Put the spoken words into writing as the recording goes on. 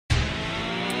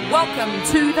Welcome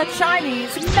to the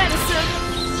Chinese Medicine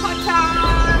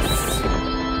Podcast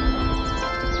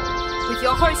with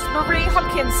your host Marie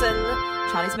Hopkinson,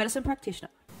 Chinese medicine practitioner.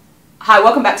 Hi,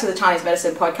 welcome back to the Chinese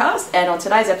Medicine Podcast, and on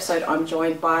today's episode I'm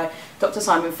joined by Dr.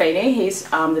 Simon Feeney. He's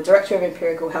the Director of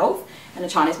Empirical Health and a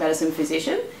Chinese medicine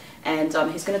physician, and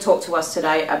he's going to talk to us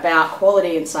today about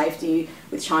quality and safety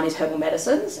with Chinese herbal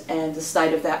medicines and the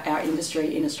state of our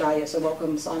industry in Australia. So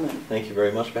welcome, Simon. Thank you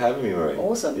very much for having me, Marie.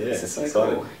 Awesome. Yeah, this is so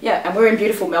excited. cool. Yeah, and we're in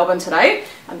beautiful Melbourne today.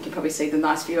 You can probably see the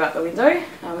nice view out the window.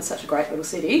 It's such a great little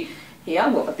city here,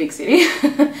 well, a big city.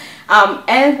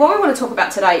 And what we want to talk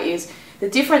about today is the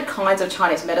different kinds of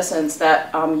Chinese medicines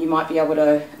that you might be able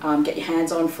to get your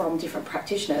hands on from different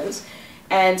practitioners,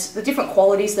 and the different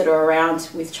qualities that are around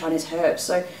with Chinese herbs.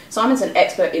 So Simon's an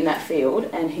expert in that field,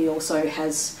 and he also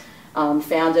has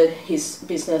founded his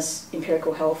business,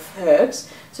 Empirical Health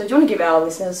Herbs. So do you want to give our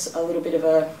listeners a little bit of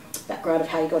a background of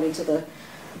how you got into the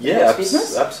herbs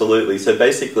business? Absolutely. So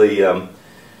basically, you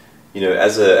know,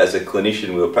 as a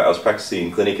clinician, I was practicing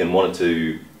in clinic and wanted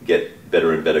to get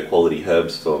better and better quality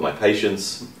herbs for my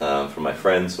patients, for my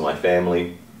friends, for my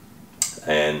family,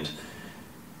 and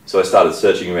so I started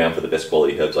searching around for the best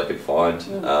quality herbs I could find,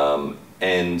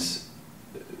 and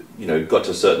you know, got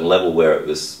to a certain level where it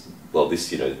was, well,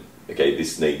 this, you know, okay,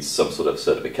 this needs some sort of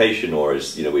certification, or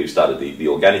as you know, we started the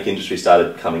organic industry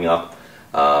started coming up,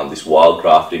 this wild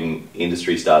crafting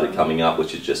industry started coming up,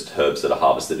 which is just herbs that are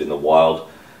harvested in the wild,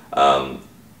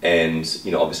 and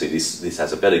you know, obviously this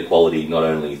has a better quality, not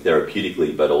only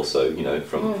therapeutically but also, you know,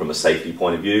 from a safety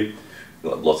point of view.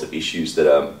 Lots of issues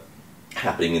that are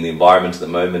happening in the environment at the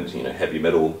moment, you know, heavy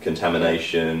metal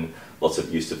contamination, lots of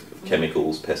use of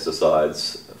chemicals,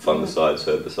 pesticides, fungicides,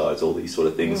 herbicides, all these sort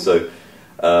of things. So,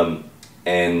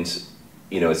 and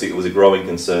you know, it was a growing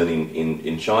concern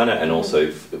in China, and also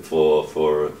for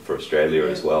Australia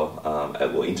as well,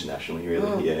 well, internationally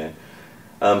really,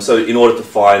 so in order to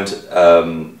find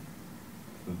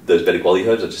those better quality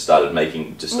herbs, I just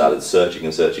started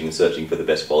searching for the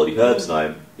best quality herbs,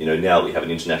 and you know, now we have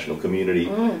an international community,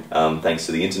 thanks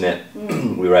to the internet,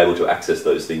 we were able to access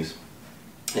those things.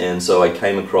 And so I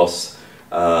came across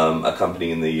a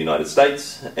company in the United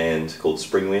States and called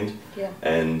Springwind,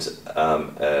 and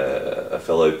a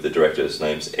fellow, the director, his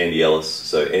name's Andy Ellis.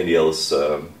 So Andy Ellis,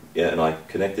 and I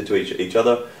connected to each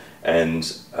other, and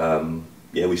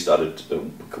we started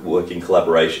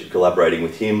collaborating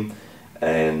with him,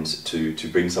 and to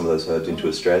bring some of those herbs into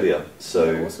Australia.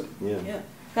 So awesome. Yeah,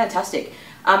 fantastic.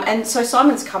 And so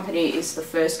Simon's company is the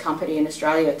first company in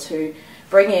Australia to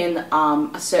bring in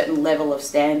a certain level of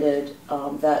standard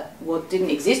that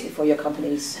didn't exist before your company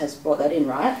has brought that in,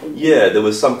 right? Yeah, there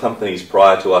were some companies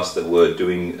prior to us that were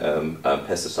doing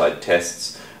pesticide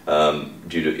tests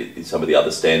due to some of the other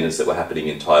standards that were happening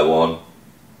in Taiwan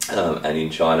and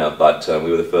in China, but we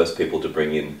were the first people to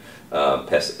bring in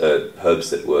herbs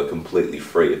that were completely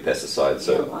free of pesticides,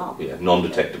 so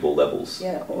non-detectable levels.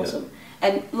 Yeah, awesome. Yeah.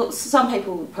 And look, some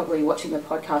people probably watching the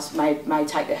podcast may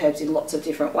take the herbs in lots of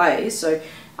different ways. So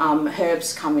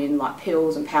herbs come in like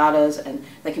pills and powders, and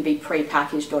they can be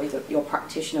pre-packaged, or your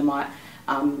practitioner might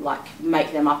like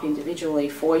make them up individually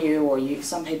for you, or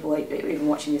some people even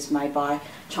watching this may buy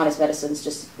Chinese medicines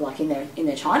just like in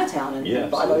their Chinatown and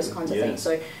buy those kinds of things.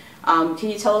 So can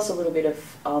you tell us a little bit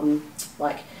of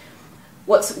like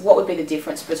what would be the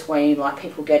difference between like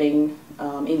people getting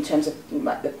in terms of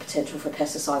like the potential for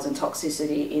pesticides and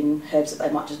toxicity in herbs that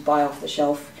they might just buy off the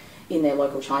shelf in their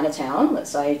local Chinatown, let's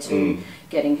say, to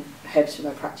getting herbs from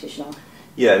a practitioner?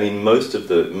 Yeah, I mean, most of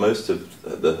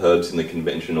the herbs in the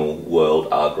conventional world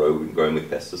are grown with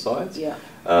pesticides. Yeah.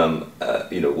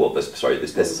 You know, well, there's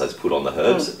pesticides put on the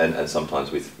herbs, and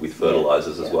sometimes with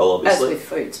fertilizers as well, obviously. As with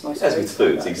foods, As with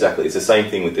foods, exactly. It's the same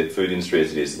thing with the food industry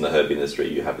as it is in the herb industry.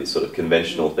 You have this sort of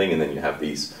conventional thing, and then you have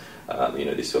these, you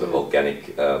know, this sort of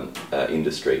organic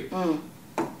industry.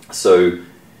 So,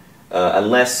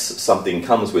 unless something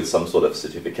comes with some sort of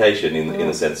certification in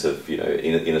the sense of, you know,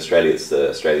 in Australia it's the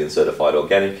Australian Certified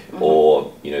Organic,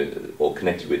 or, you know, or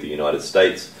connected with the United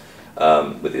States,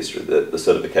 with the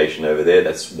certification over there,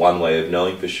 that's one way of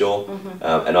knowing for sure.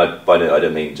 And I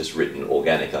don't mean just written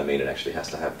organic, I mean it actually has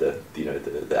to have the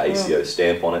ACO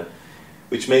stamp on it,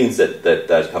 which means that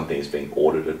that company is being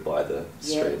audited by the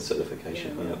Australian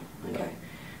certification. Okay.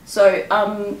 So,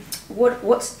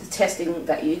 what's the testing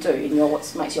that you do in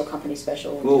what makes your company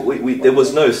special? Well, there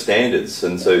was no standards,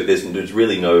 and so there's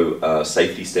really no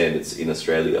safety standards in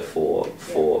Australia for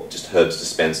just herbs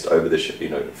dispensed over the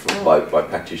by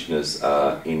practitioners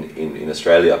in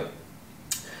Australia.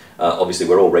 Obviously,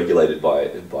 we're all regulated by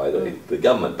the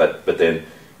government, but then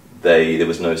there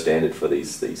was no standard for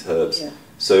these herbs. Yeah.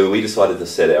 So we decided to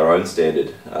set our own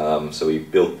standard. So we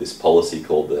built this policy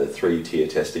called the 3-tier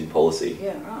testing policy.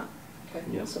 Yeah, right. Okay.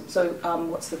 Yeah. So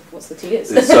what's the tiers?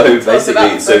 So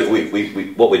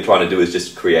basically, what we're trying to do is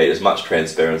just create as much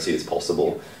transparency as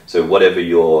possible. So whatever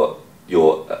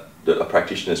a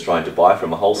practitioner is trying to buy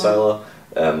from a wholesaler,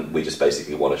 we just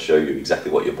basically want to show you exactly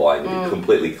what you're buying and be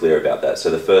completely clear about that. So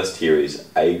the first tier is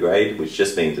A grade, which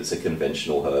just means it's a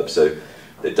conventional herb. So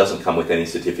it doesn't come with any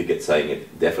certificate saying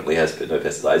it definitely has no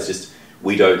pesticides. It's just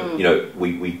we don't, you know,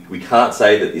 we can't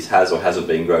say that this has or hasn't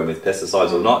been grown with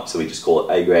pesticides or not. So we just call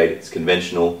it A grade. It's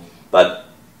conventional, but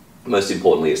most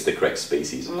importantly, it's the correct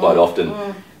species. Quite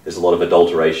often, there's a lot of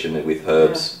adulteration with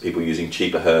herbs. People using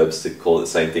cheaper herbs to call it the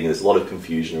same thing. There's a lot of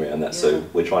confusion around that. So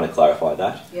we're trying to clarify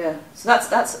that. Yeah. So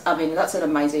that's I mean that's an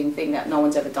amazing thing that no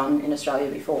one's ever done in Australia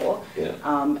before. Yeah.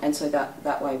 And so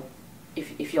that way,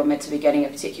 if you're meant to be getting a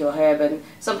particular herb, and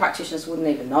some practitioners wouldn't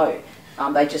even know.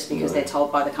 They just because they're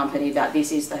told by the company that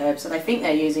this is the herb, so they think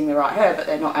they're using the right herb, but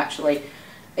they're not actually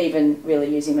even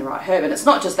really using the right herb. And it's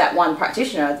not just that one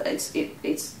practitioner; it's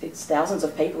thousands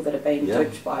of people that have been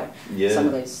duped by some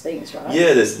of these things, right?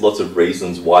 Yeah, there's lots of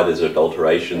reasons why there's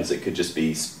adulterations. It could just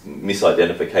be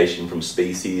misidentification from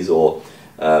species, or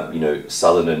you know,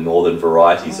 southern and northern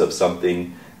varieties of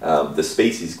something. The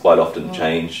species quite often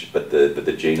change, but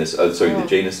the genus. Oh, sorry, the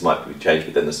genus might be changed,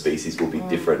 but then the species will be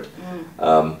different.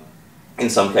 In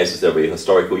some cases, there'll be a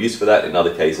historical use for that. In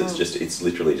other cases, it's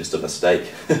literally just a mistake.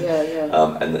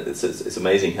 And it's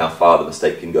amazing how far the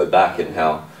mistake can go back, and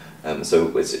how.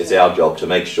 So it's our job to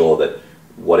make sure that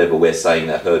whatever we're saying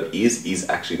that herb is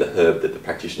actually the herb that the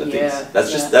practitioner thinks.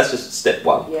 That's just step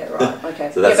one. Yeah, right.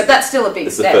 Okay. So but that's still a big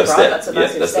step, right? Step. That's a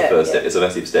massive that's step. The first step. It's a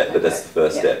massive step, but that's the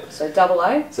first step. So double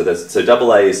A. So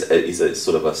double A is a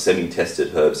sort of a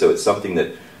semi-tested herb. So it's something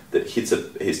that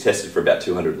is tested for about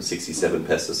 267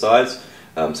 pesticides.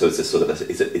 So it's a sort of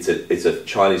it's a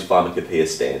Chinese pharmacopoeia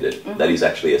standard that is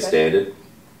actually a standard,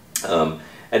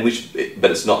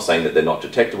 but it's not saying that they're not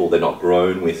detectable. They're not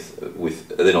grown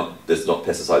there's not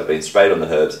pesticides being sprayed on the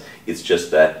herbs. It's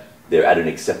just that they're at an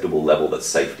acceptable level that's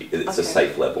safety. It's a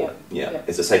safe level.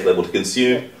 It's a safe level to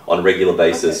consume on a regular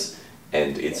basis,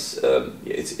 and it's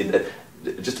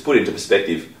just to put it into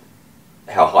perspective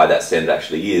how high that standard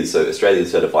actually is. So Australian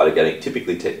Certified Organic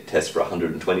typically tests for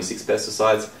 126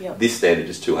 pesticides. This standard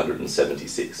is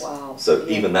 276. Wow. So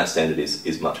even that standard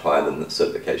is much higher than the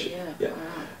certification.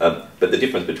 But the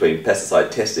difference between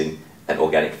pesticide testing and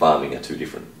organic farming are two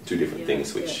different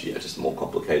things, which just more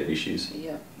complicated issues.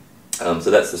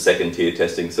 So that's the second tier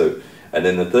testing. So, and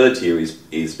then the third tier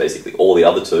is basically all the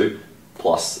other two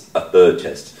plus a third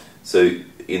test. So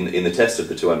in the test of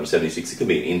the 276, it can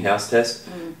be an in-house test,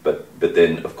 but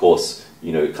then of course,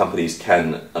 you know, companies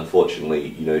can unfortunately,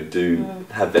 you know,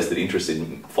 have vested interest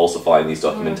in falsifying these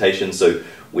documentations. So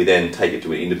we then take it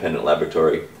to an independent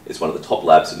laboratory. It's one of the top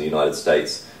labs in the United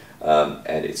States,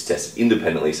 and it's tested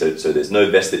independently. So there's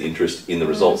no vested interest in the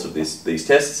results of these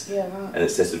tests. And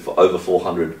it's tested for over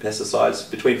 400 pesticides,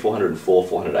 between 404,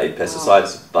 408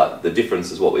 pesticides. But the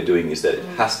difference is what we're doing is that it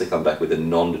has to come back with a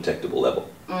non-detectable level.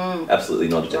 Absolutely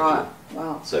non-detectable. Right.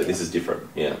 Wow. So this is different.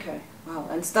 Okay. Wow,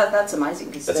 and that's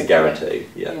amazing. That's a guarantee.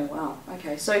 Yeah. Wow.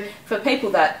 Okay. So for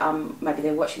people that maybe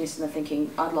they're watching this and they're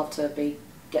thinking, I'd love to be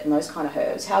getting those kind of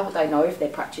herbs. How would they know if their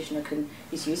practitioner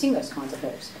is using those kinds of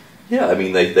herbs? Yeah, I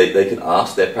mean, they can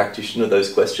ask their practitioner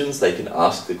those questions. They can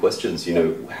ask the questions. You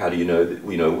know, how do you know that?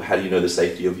 You know, how do you know the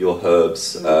safety of your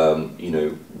herbs? You know,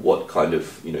 what kind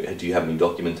of do you have any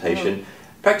documentation?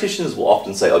 Practitioners will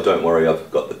often say, "Oh, don't worry,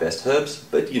 I've got the best herbs."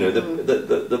 But you know,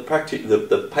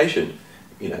 the patient,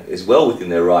 you know, is well within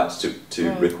their rights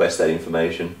to request that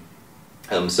information.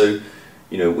 So,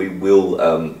 you know, we will,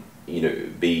 you know,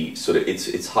 be sort of.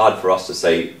 It's hard for us to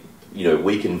say, you know,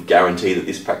 we can guarantee that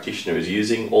this practitioner is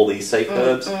using all these safe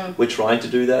herbs. We're trying to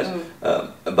do that,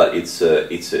 but it's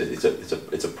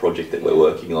a project that we're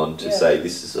working on to say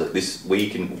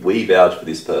we vouch for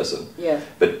this person.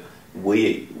 But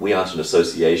we aren't an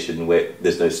association where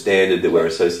there's no standard that we're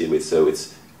associated with, so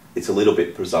it's a little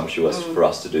bit presumptuous for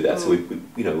us to do that. So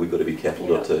we've got to be careful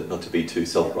not to be too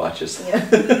self-righteous.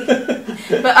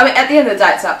 But I mean, at the end of the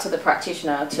day, it's up to the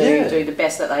practitioner to do the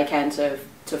best that they can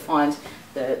to find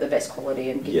the best quality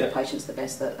and give the patients the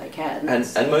best that they can.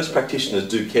 And most practitioners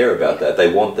do care about that.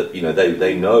 They want that, you know,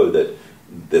 they know that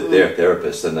they're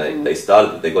therapists, and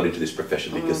they got into this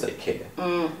profession because they care.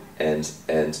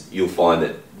 And you'll find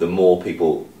that the more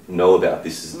people know about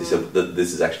this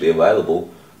is actually available,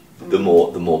 the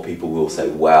more people will say,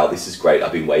 wow, this is great,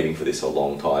 I've been waiting for this a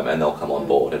long time, and they'll come on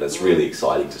board, and it's really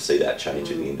exciting to see that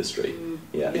change in the industry.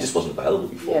 It just wasn't available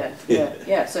before.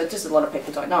 So just a lot of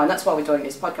people don't know, and that's why we're doing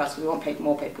this podcast, because we want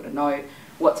more people to know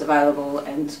what's available,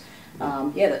 and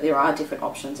that there are different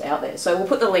options out there. So we'll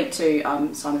put the link to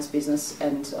Simon's business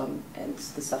and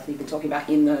the stuff that you've been talking about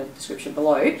in the description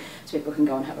below, so people can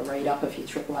go and have a read up of your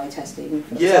AAA testing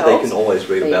for themselves. They can always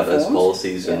read about those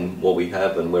policies and what we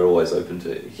have, and we're always open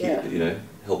to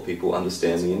help people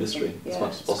understand the industry as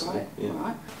much as possible. Great. Yeah. All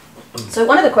right. So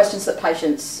one of the questions that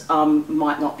patients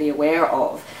might not be aware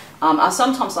of are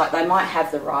sometimes, like, they might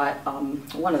have the right,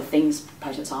 one of the things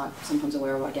patients aren't sometimes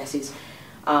aware of, I guess, is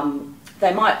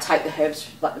they might take the herbs,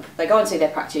 like they go and see their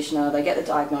practitioner, they get the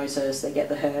diagnosis, they get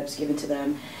the herbs given to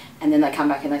them, and then they come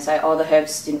back and they say, oh, the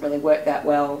herbs didn't really work that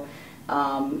well,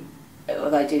 or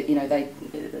they did, they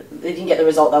didn't get the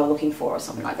result they were looking for, or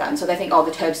something like that. And so they think, oh,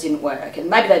 the herbs didn't work, and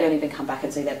maybe they don't even come back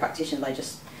and see their practitioner, they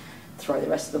just throw the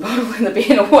rest of the bottle in the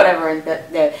bin or whatever, and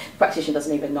that their practitioner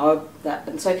doesn't even know that.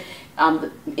 And so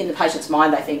in the patient's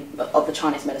mind, they think, oh, the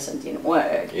Chinese medicine didn't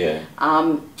work.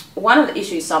 One of the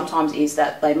issues sometimes is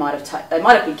that they might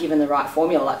have been given the right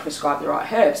formula, like prescribed the right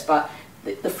herbs, but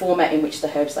the format in which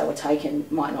the herbs they were taken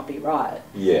might not be right.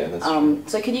 That's true.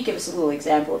 So can you give us a little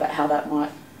example about how that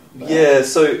might work?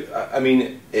 I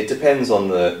mean, it depends on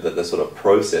the sort of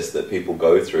process that people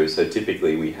go through. So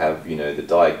typically we have, the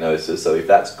diagnosis, so if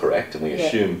that's correct, and we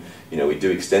assume, we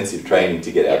do extensive training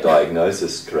to get our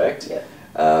diagnosis correct.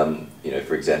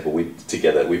 For example,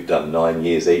 we've done 9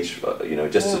 years each,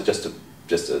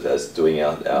 just as doing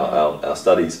our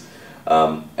studies,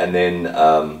 and then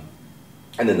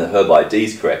the herb ID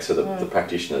is correct, so the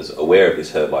practitioner's aware of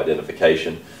this herb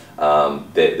identification.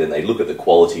 Then they look at the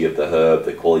quality of the herb,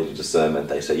 the quality of discernment.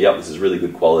 They say, "Yep, this is really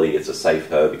good quality. It's a safe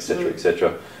herb, etc.,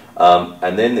 etc."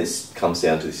 And then this comes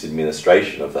down to this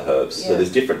administration of the herbs. So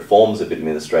there's different forms of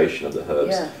administration of the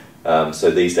herbs.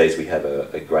 So these days we have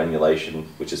a granulation,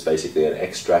 which is basically an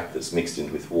extract that's mixed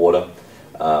in with water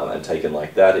and taken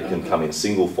like that. It can come in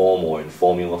single form or in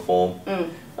formula form,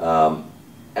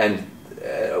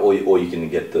 or you can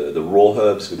get the raw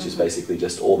herbs, which is basically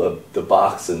just all the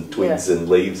barks and twigs and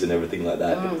leaves and everything like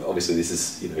that. Obviously, this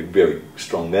is very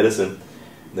strong medicine.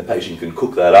 And the patient can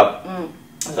cook that up.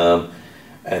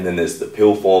 And then there's the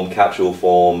pill form, capsule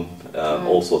form,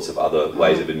 all sorts of other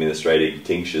ways of administrating,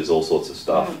 tinctures, all sorts of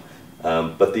stuff.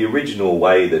 But the original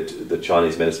way that the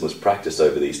Chinese medicine was practiced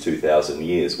over these 2,000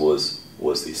 years was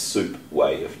this soup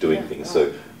way of doing things.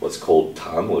 So what's called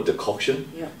tang, or decoction,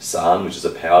 san, which is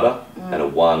a powder, and a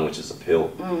wan, which is a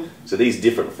pill. So these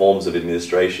different forms of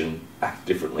administration act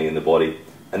differently in the body,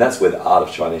 and that's where the art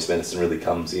of Chinese medicine really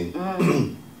comes in.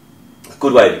 A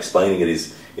good way of explaining it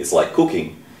is, it's like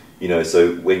cooking.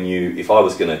 So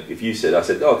if you said,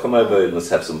 oh, come over and let's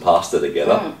have some pasta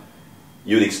together,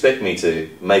 you would expect me to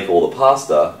make all the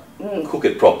pasta, cook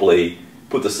it properly,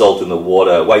 put the salt in the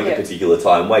water, wait a particular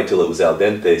time, wait till it was al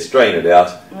dente, strain it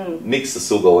out, mix the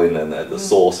sugo in and the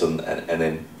sauce, and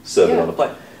then serve it on a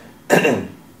plate.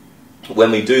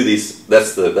 When we do this,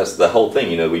 that's the whole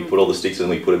thing. We put all the sticks in,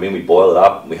 we put them in, we boil it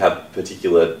up, we have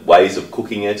particular ways of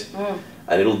cooking it,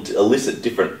 and it'll elicit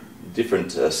different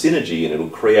synergy, and it'll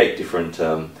create different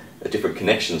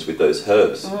connections with those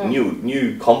herbs.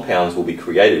 New compounds will be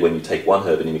created when you take one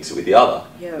herb and you mix it with the other.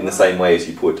 In the same way as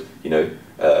you put,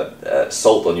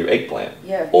 salt on your eggplant,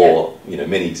 or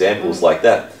many examples like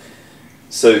that.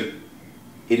 So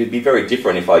it'd be very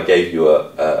different if I gave you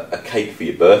a cake for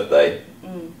your birthday,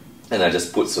 and I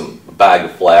just put a bag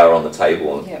of flour on the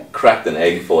table and cracked an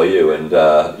egg for you, and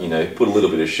put a little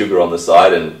bit of sugar on the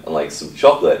side and like some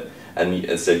chocolate.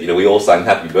 And said, we all sang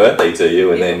happy birthday to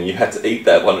you, and then you had to eat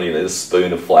that one, a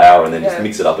spoon of flour, and then just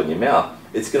mix it up in your mouth.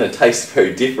 It's going to taste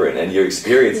very different, and your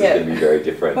experience is going to be very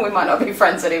different. We might not be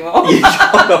friends anymore. You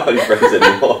might not be friends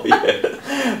anymore,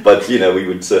 But, we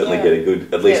would certainly get a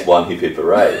good, at least one hip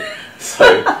hooray.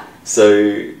 So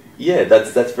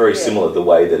that's very similar the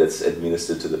way that it's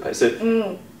administered to the patient.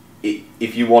 So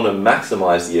if you want to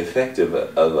maximise the effect of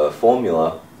a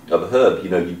formula, of a herb,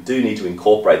 you do need to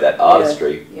incorporate that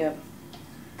artistry.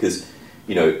 Because,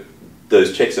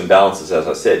 those checks and balances, as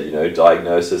I said,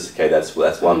 diagnosis, okay, that's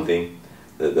one thing.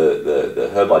 The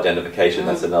herb identification,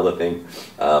 that's another thing.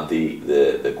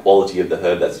 The quality of the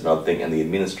herb, that's another thing. And the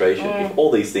administration. If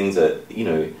all these things are,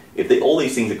 all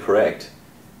these things are correct,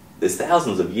 there's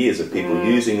thousands of years of people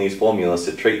using these formulas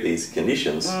to treat these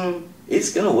conditions.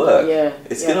 It's going to work.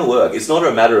 It's going to work. It's not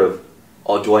a matter of,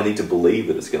 oh, do I need to believe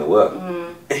that it's going to work?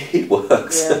 It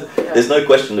works. There's no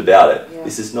question about it.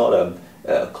 This is not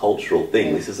a cultural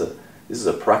thing. This is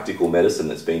a practical medicine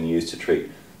that's been used to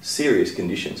treat serious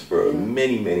conditions for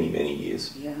many, many, many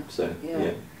years.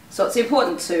 So it's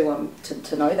important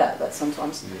to know that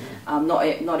sometimes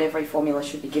not every formula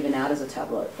should be given out as a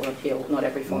tablet or a pill. Not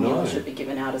every formula should be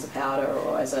given out as a powder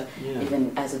or as a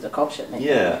even as a decoction.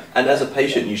 Yeah, and as a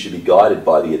patient, you should be guided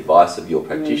by the advice of your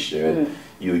practitioner, and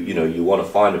you want to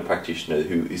find a practitioner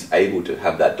who is able to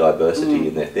have that diversity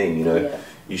in their thing.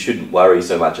 You shouldn't worry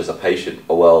so much as a patient.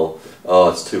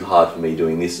 It's too hard for me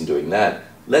doing this and doing that.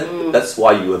 That's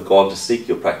why you have gone to seek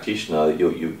your practitioner.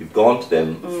 You've gone to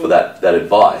them for that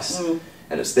advice,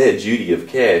 and it's their duty of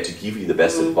care to give you the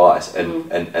best advice.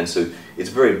 And so it's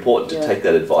very important to take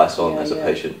that advice on as a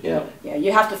patient. Yeah,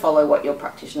 you have to follow what your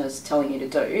practitioner is telling you to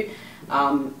do,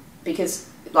 because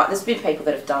there's been people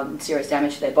that have done serious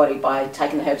damage to their body by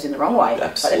taking the herbs in the wrong way.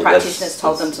 Absolutely. Like the practitioners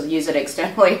told them to use it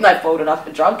externally and they've balled it up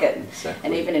and drunk it. Exactly.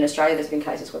 And even in Australia there's been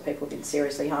cases where people have been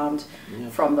seriously harmed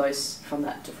from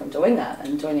doing that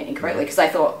and doing it incorrectly because they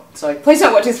thought, so please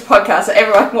don't watch this podcast, so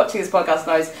everyone watching this podcast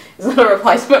knows it's not a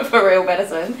replacement for real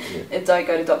medicine. And don't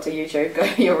go to Dr. YouTube, go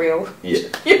to your real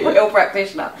real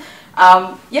practitioner.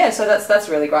 So that's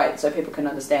really great, so people can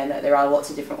understand that there are lots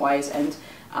of different ways, and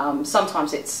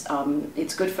sometimes it's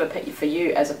good for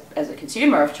you as a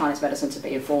consumer of Chinese medicine to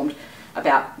be informed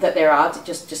about that there are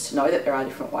just to know that there are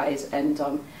different ways, and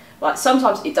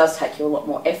sometimes it does take you a lot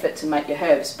more effort to make your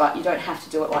herbs, but you don't have to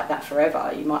do it like that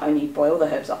forever. You might only boil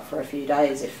the herbs up for a few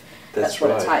days if that's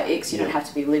what it takes. You don't have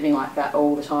to be living like that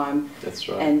all the time. That's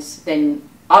right. And then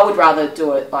I would rather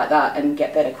do it like that and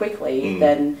get better quickly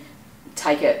than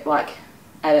take it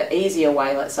at an easier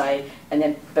way, let's say,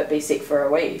 but be sick for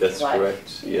a week. That's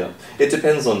correct. Yeah, it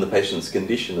depends on the patient's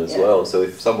condition as well. So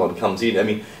if someone comes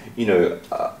in,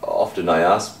 often I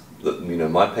ask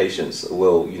my patients,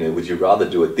 would you rather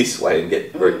do it this way and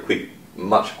get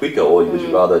much quicker, or would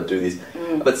you rather do this?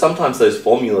 But sometimes those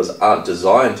formulas aren't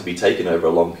designed to be taken over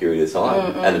a long period of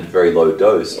time and at a very low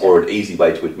dose, or an easy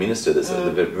way to administer this.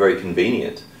 They're very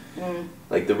convenient.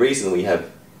 Like the reason we are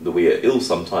ill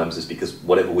sometimes is because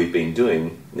whatever we've been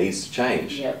doing needs to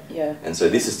change. And so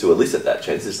this is to elicit that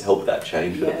change. This is to help that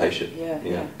change for the patient.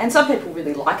 And some people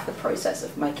really like the process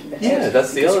of making the herbs. Yeah,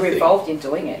 that's the other thing. Because you're involved in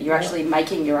doing it. You're actually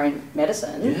making your own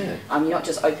medicine. You're not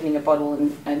just opening a bottle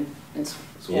and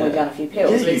swallowing down a few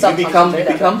pills. Yeah, you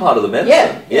become part of the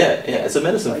medicine. It's a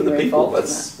medicine for the people.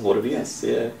 That's what it is.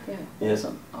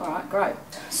 Awesome. All right, great.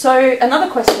 So another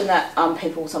question that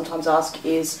people sometimes ask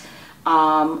is,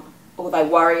 or they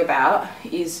worry about,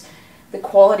 is the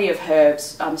quality of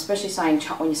herbs, especially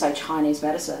when you say Chinese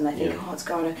medicine, they think,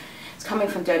 it's coming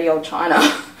from dirty old China.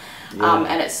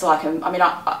 And it's like,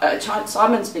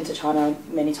 Simon's been to China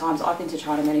many times, I've been to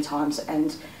China many times,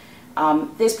 and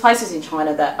there's places in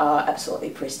China that are absolutely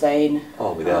pristine.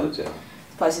 Oh, without a doubt.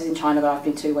 Places in China that I've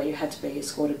been to where you had to be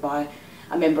escorted by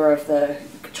a member of the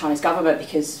Chinese government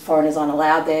because foreigners aren't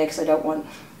allowed there because they don't want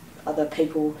other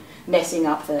people messing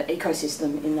up the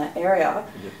ecosystem in that area.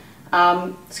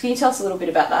 So can you tell us a little bit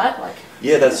about that?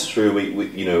 That's true.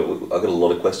 I got a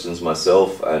lot of questions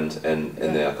myself, and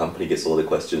our company gets a lot of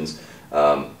questions.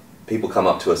 People come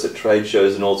up to us at trade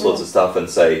shows and all sorts of stuff and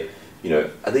say,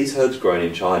 are these herbs grown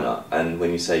in China? And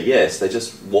when you say yes, they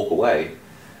just walk away.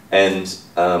 And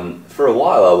for a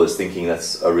while I was thinking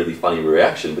that's a really funny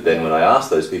reaction, but then when I asked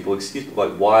those people, excuse me,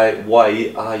 why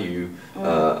are you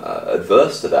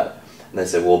adverse to that? And they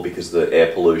say, well, because of the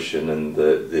air pollution and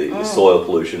the soil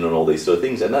pollution and all these sort of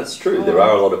things. And that's true. There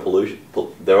are a lot of pollution.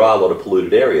 There are a lot of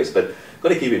polluted areas, but got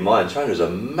to keep in mind, China is a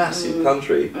massive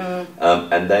country,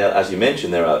 and they are, as you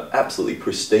mentioned, there are absolutely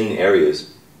pristine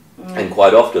areas, and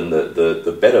quite often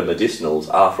the better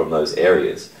medicinals are from those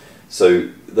areas. So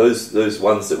those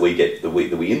ones that we get that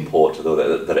we import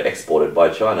that are exported by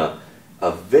China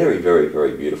are very, very,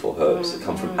 very beautiful herbs that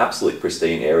come from absolutely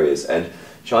pristine areas, and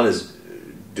China's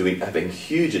having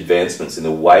huge advancements in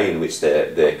the way in which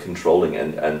they're controlling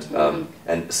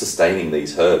and sustaining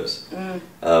these herbs.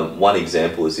 One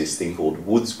example is this thing called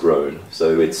woods grown.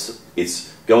 So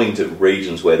it's going to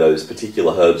regions where those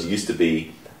particular herbs used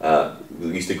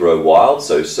to grow wild,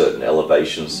 so certain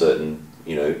elevations, certain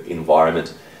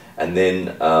environment, and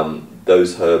then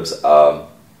those herbs have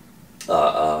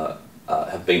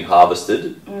been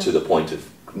harvested to the point of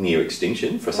near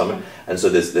extinction for some, and so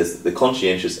there's the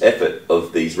conscientious effort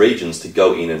of these regions to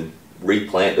go in and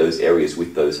replant those areas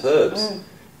with those herbs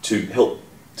to help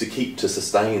to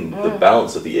sustain the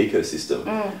balance of the ecosystem,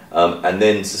 and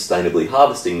then sustainably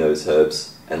harvesting those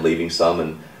herbs and leaving some,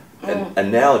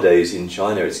 and nowadays in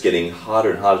China it's getting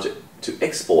harder and harder to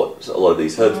export a lot of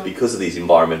these herbs because of these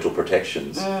environmental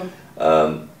protections.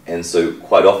 And so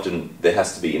quite often there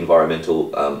has to be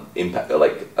environmental impact,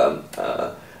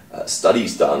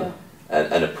 studies done,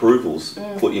 and approvals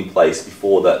put in place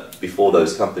before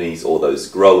those companies or those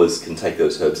growers can take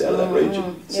those herbs out of that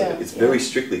region. So it's very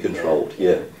strictly controlled.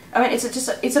 Yeah. I mean,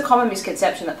 it's a common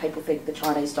misconception that people think the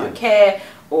Chinese don't care,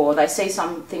 or they see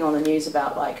something on the news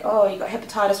about like, oh, you got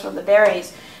hepatitis from the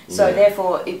berries, so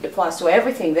therefore it applies to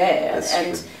everything there. That's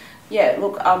and true. yeah,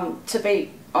 look, to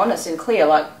be honest and clear,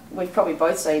 like we've probably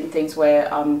both seen things where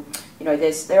you know,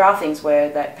 there are things where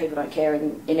that people don't care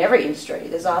in every industry.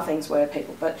 There's are things where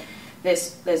people, but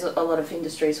there's a lot of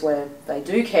industries where they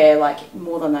do care, like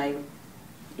more than they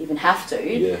even have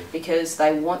to, because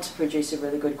they want to produce a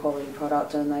really good quality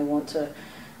product, and they want to,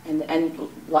 and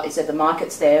like you said, the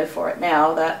market's there for it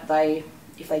now. That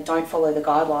if they don't follow the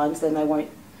guidelines, then they won't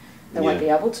be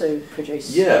able to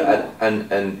produce. Yeah,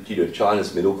 and you know,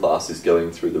 China's middle class is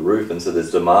going through the roof, and so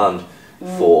there's demand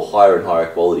for higher and higher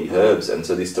quality herbs, and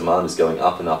so this demand is going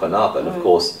up and up and up, and of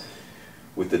course,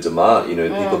 with the demand, you know,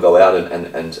 people go out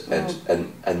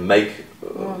and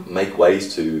make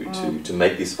ways to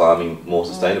make this farming more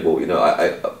sustainable. You know,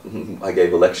 I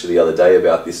gave a lecture the other day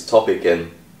about this topic,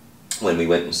 and when we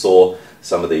went and saw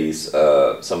some of these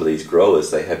growers,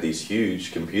 they have these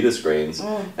huge computer screens,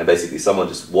 and basically someone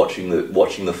just watching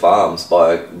the farms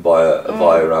via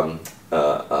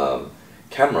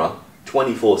camera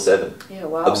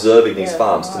 24/7, observing these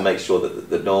farms to make sure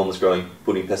that no one was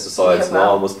putting pesticides,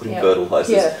 no one was putting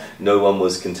fertilizers, no one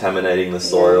was contaminating the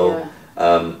soil,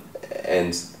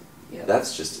 and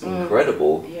that's just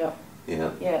incredible.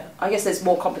 Yeah, I guess there's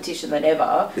more competition than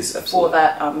ever for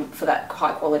that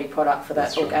high quality product, for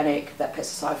that organic, that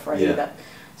pesticide free, that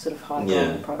sort of high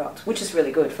quality product, which is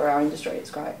really good for our industry.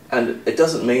 It's great. And it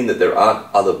doesn't mean that there aren't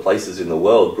other places in the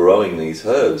world growing these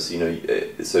herbs. You know,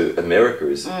 so America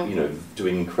is you know,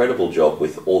 doing an incredible job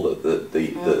with all the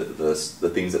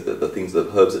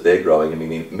herbs that they're growing. I mean,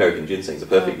 the American ginseng is a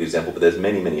perfect example, but there's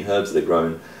many herbs that are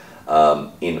grown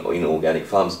in organic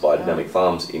farms, biodynamic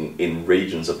farms, in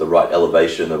regions of the right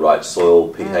elevation, the right soil,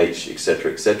 pH,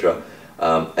 etc., etc.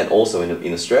 And also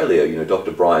in Australia, you know,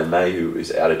 Dr. Brian May, who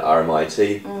is out at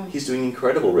RMIT, he's doing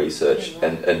incredible research,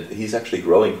 and he's actually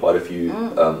growing quite a few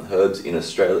herbs in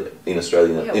Australia, in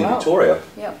Victoria.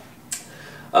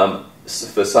 So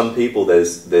for some people,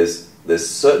 there's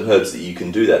certain herbs that you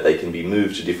can do that. They can be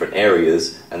moved to different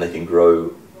areas, and they can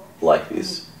grow like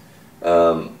this.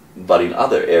 But in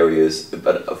other areas,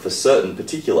 but for certain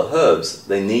particular herbs,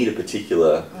 they need a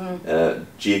particular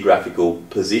geographical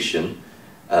position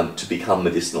to become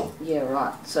medicinal. Yeah,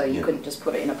 right. So you couldn't just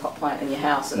put it in a pot plant in your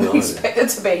house and expect it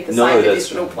to be the same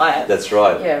medicinal plant. That's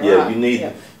right. Yeah, you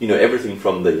need you know, everything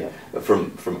from the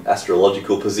from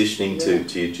astrological positioning to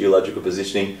geological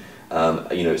positioning.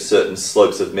 You know, certain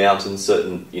slopes of mountains,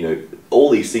 certain, you know, all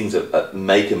these things that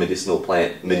make a medicinal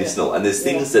plant medicinal, and there's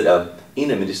things that are in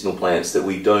a medicinal plants that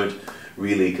we don't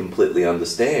really completely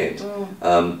understand.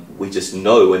 We just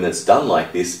know when it's done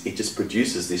like this, it just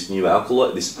produces this new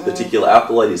alkaloid. This particular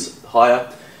alkaloid is higher,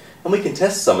 and we can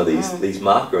test some of these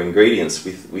marker ingredients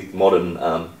with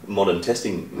modern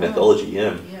testing methodology.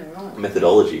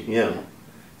 Methodology.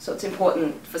 So it's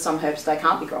important for some herbs, they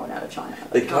can't be grown out of China.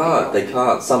 They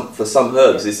can't. For some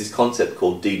herbs, there's this concept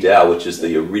called Didao, which is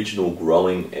the original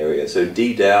growing area. So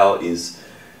Didao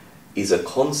is a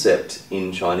concept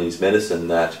in Chinese medicine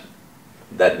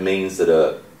that means that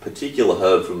a particular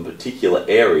herb from a particular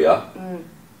area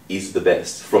is the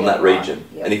best from that region.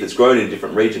 And if it's grown in a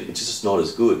different region, it's just not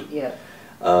as good.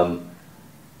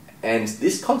 And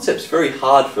this concept's very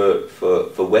hard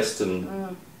for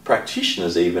Western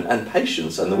practitioners even, and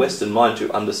patients, and the Western mind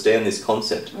to understand this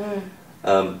concept.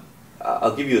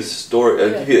 I'll give you a story,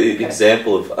 I'll give you an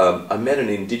example of, I met an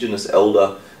Indigenous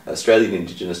elder, Australian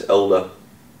Indigenous elder,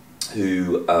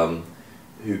 who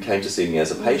came to see me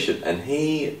as a patient, and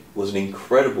he was an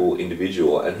incredible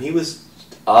individual, and he was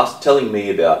telling me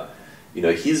about, you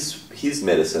know, his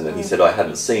medicine, and he said, I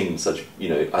hadn't seen such, you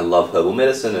know, I love herbal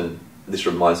medicine, and this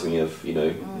reminds me of, you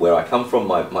know, where I come from,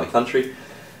 my country.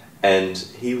 And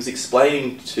he was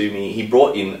explaining to me, he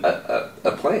brought in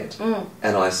a plant,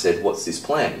 and I said, what's this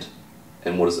plant,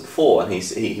 and what is it for? And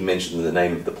he mentioned the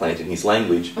name of the plant in his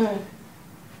language,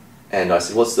 and I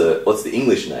said, what's the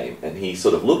English name? And he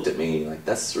sort of looked at me like,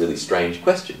 that's a really strange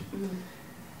question.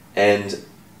 And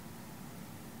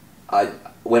I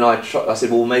said,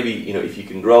 well, maybe, you know, if you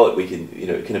can grow it, we can, you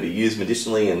know, can it be used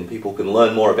medicinally, and people can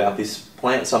learn more about this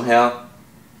plant somehow?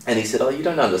 And he said, oh, you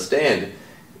don't understand.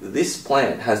 This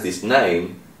plant has this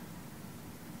name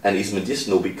and is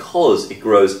medicinal because it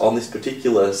grows on this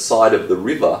particular side of the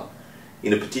river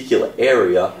in a particular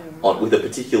area with a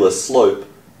particular slope,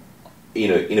 you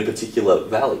know, in a particular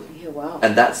valley. wow.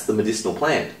 And that's the medicinal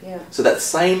plant. Yeah. So that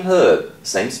same herb,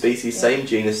 same species, same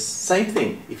genus, same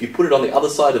thing. If you put it on the other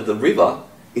side of the river,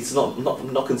 it's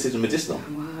not considered medicinal.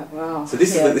 Wow. So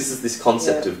this is this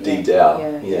concept of Di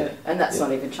Dao. Yeah. And that's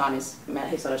not even Chinese.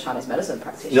 He's not a Chinese medicine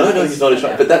practitioner. No, he's not a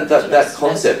Chinese. But that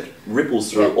concept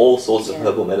ripples through all sorts of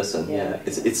herbal medicine. Yeah.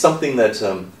 It's something that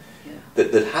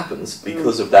that happens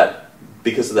because of that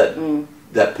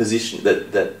that position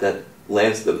that the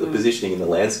positioning in the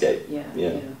landscape.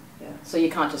 Yeah. So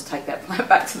you can't just take that plant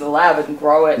back to the lab and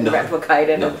grow it and replicate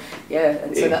it. And,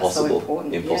 and so that's so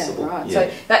important. Impossible. Yeah, right. Yeah.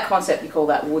 So that concept, you call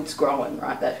that woods growing,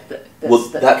 right?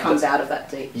 That comes out of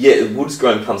that deep. Yeah, woods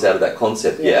growing comes out of that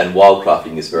concept. Yeah, and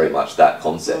wildcrafting is very much that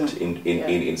concept in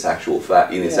its actual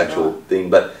thing.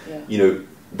 But you know,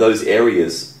 those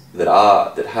areas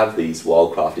that have these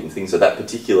wildcrafting things, so that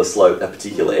particular slope, that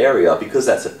particular area, because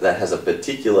that has a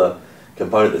particular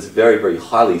component that's very, very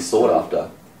highly sought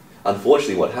after.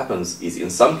 Unfortunately, what happens is,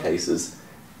 in some cases,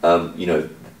 you know,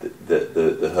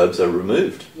 the herbs are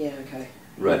removed. Yeah. Okay.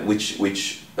 Right. Which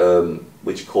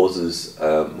causes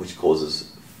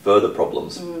further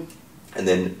problems, and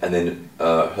then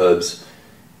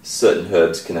certain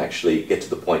herbs can actually get to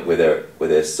the point where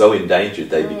they're so endangered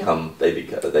they become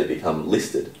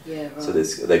listed. Yeah. Right. So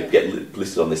they get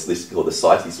listed on this list called the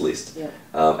CITES list. Yeah.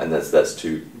 And that's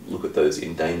to look at those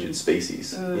endangered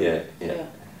species. Yeah.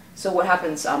 So what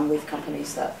happens with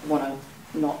companies that want to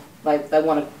they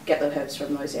want to get the herbs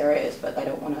from those areas, but they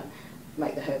don't want to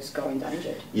make the herbs go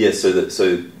endangered? Yeah. So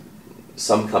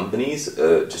some companies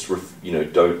just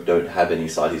don't have any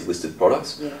CITES listed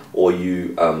products, or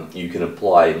you can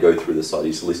apply and go through the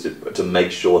CITES listed to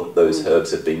make sure that those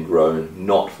herbs have been grown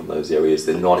not from those areas.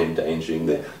 They're not endangering.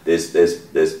 There's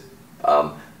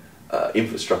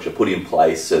infrastructure put in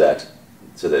place so that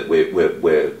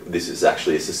we're this is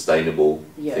actually a sustainable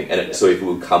thing, and so it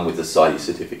will come with a CITES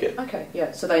certificate. Okay,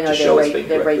 so they know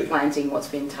they're replanting what's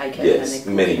been taken, and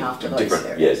they're looking after those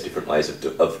areas. Different ways of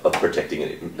protecting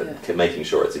it, making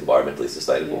sure it's environmentally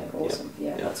sustainable. Yeah, awesome.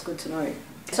 Yeah, that's good to know.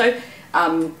 So,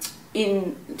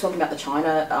 in talking about the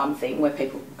China thing, where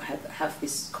people have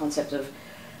this concept of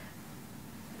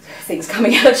things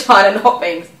coming out of China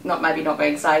not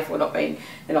being safe, or they're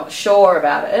not sure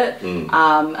about it.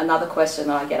 Another question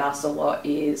that I get asked a lot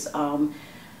is, and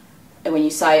when you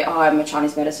say, I'm a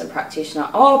Chinese medicine practitioner,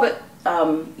 but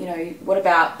you know, what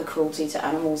about the cruelty to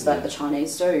animals that the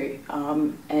Chinese do?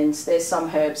 And there's some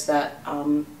herbs that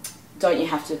don't you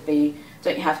have to be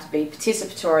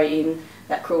participatory in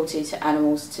that cruelty to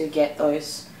animals to get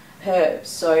those herbs?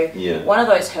 So one of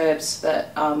those herbs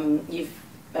that you've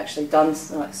actually done,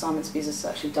 like Simon's Business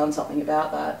has actually done something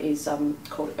about that, is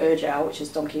called Urjiao, which is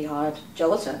donkey hide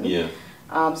gelatin.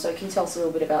 So can you tell us a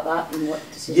little bit about that and what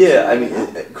decisions? I mean,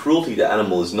 cruelty to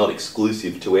animals is not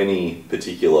exclusive to any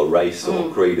particular race or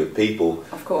creed of people.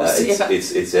 Of course,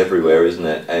 it's everywhere, isn't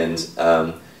it?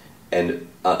 And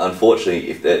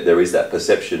unfortunately, if there is that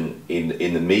perception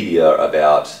in the media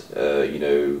about you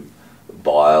know,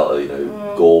 bile,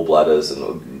 gallbladders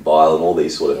and bile and all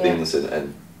these sort of things,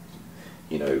 and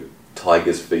you know,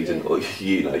 tiger's feet and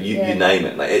you name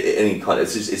it, any kind of,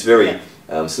 it's very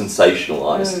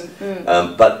sensationalized,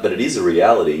 but it is a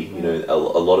reality. You know, a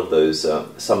lot of those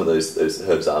some of those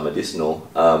herbs are medicinal,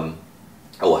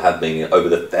 or have been over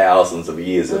the thousands of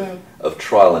years of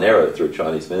trial and error through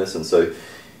Chinese medicine. So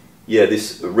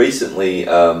this recently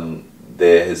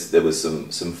there was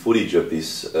some footage of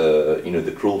this, you know,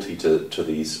 the cruelty to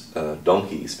these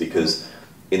donkeys, because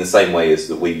in the same way as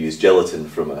that we use gelatin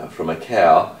from a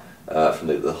cow, from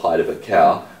the hide of a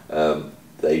cow,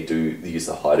 they use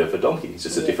the hide of a donkey. It's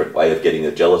just a different way of getting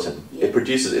the gelatin.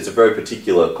 It's a very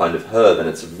particular kind of herb, and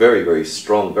it's a very, very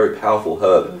strong, very powerful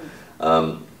herb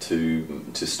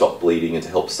to stop bleeding and to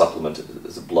help supplement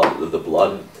the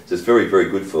blood. So it's very, very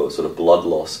good for sort of blood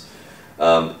loss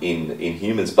in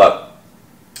humans. But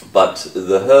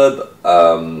the herb,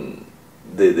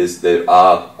 there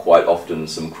are quite often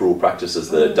some cruel practices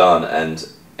that are done,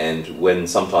 and when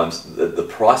sometimes the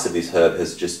price of this herb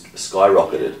has just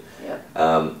skyrocketed,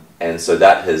 and so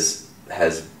that has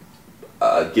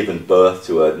given birth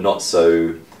to a not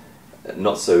so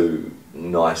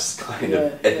nice kind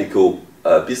of ethical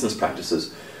business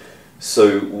practices.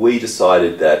 So we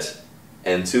decided that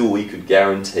until we could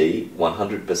guarantee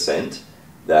 100%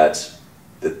 that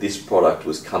this product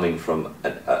was coming from,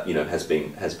 you know, has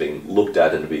been looked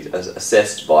at and be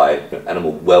assessed by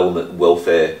animal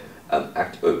welfare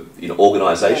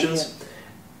organisations,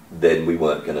 then we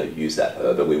weren't going to use that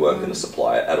herb, and we weren't going to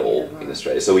supply it at all in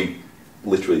Australia. So we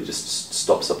literally just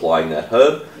stopped supplying that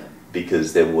herb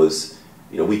because there was,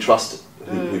 you know, we trust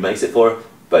who makes it for,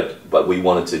 but we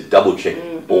wanted to double check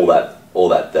all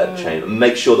that chain and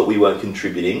make sure that we weren't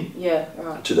contributing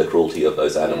to the cruelty of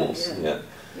those animals.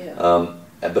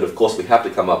 But of course, we have to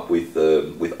come up with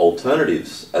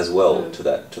alternatives as well to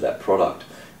that product.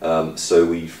 So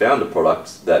we found a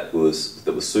product that was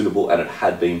suitable, and it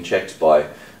had been checked by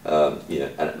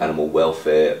animal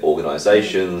welfare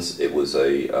organisations. It was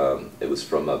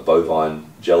from a bovine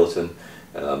gelatin.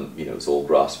 It was all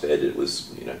grass fed. It was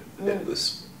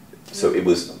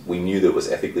we knew that it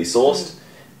was ethically sourced,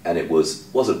 and it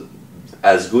wasn't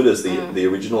as good as the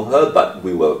original herb, but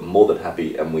we were more than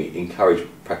happy, and we encourage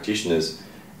practitioners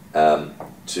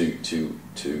to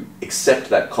accept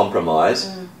that compromise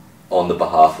on the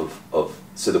behalf of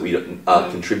so that we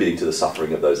aren't contributing to the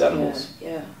suffering of those animals.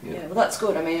 Yeah. Well, that's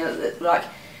good. I mean, like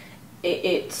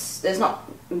there's not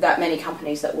that many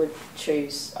companies that would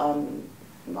choose,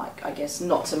 like, I guess,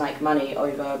 not to make money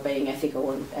over being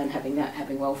ethical and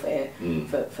having welfare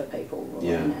for people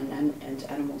and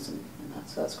animals and that.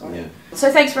 So that's great. Yeah.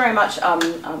 So thanks very much,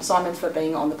 Simon, for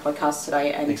being on the podcast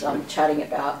today and chatting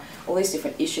about all these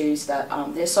different issues that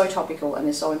they're so topical and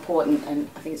they're so important, and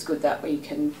I think it's good that we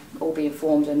can all be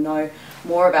informed and know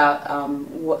more about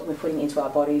what we're putting into our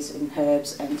bodies in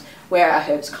herbs and where our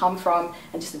herbs come from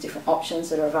and just the different options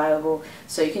that are available.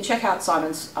 So you can check out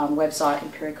Simon's website,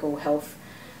 Empirical Health.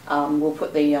 We'll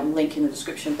put the link in the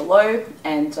description below,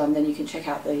 and then you can check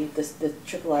out the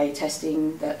AAA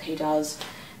testing that he does,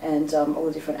 and all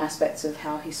the different aspects of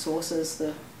how he sources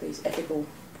these ethical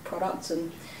products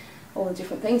and all the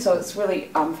different things. So it's really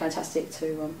fantastic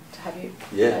to have you.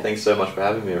 Yeah, thanks so much for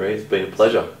having me, Marie. It's been a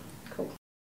pleasure.